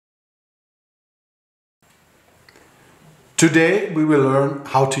Today we will learn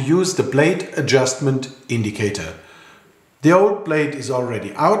how to use the blade adjustment indicator. The old blade is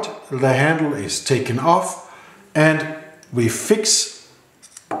already out, the handle is taken off, and we fix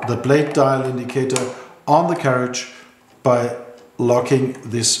the blade dial indicator on the carriage by locking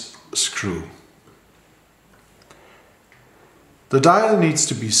this screw. The dial needs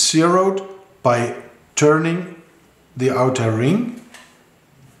to be zeroed by turning the outer ring.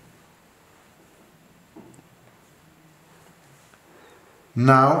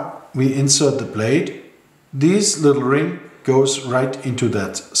 Now we insert the blade. This little ring goes right into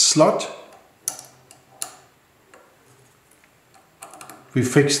that slot. We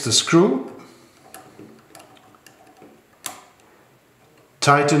fix the screw,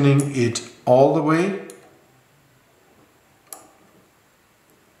 tightening it all the way,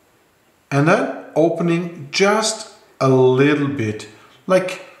 and then opening just a little bit,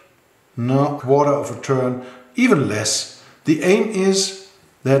 like no quarter of a turn, even less. The aim is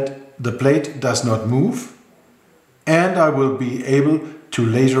that the blade does not move, and I will be able to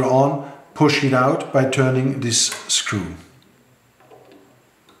later on push it out by turning this screw.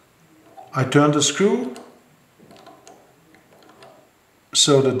 I turn the screw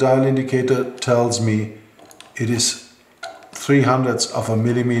so the dial indicator tells me it is 0.03 of a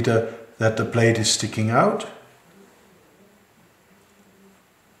millimeter that the blade is sticking out.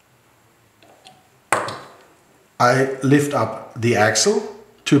 I lift up the axle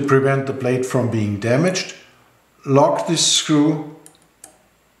to prevent the blade from being damaged, lock this screw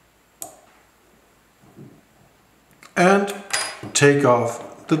and take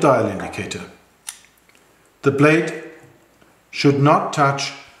off the dial indicator. The blade should not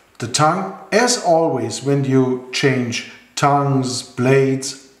touch the tongue. As always, when you change tongues,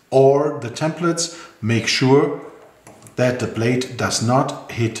 blades or the templates, make sure that the blade does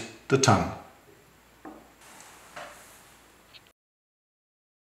not hit the tongue.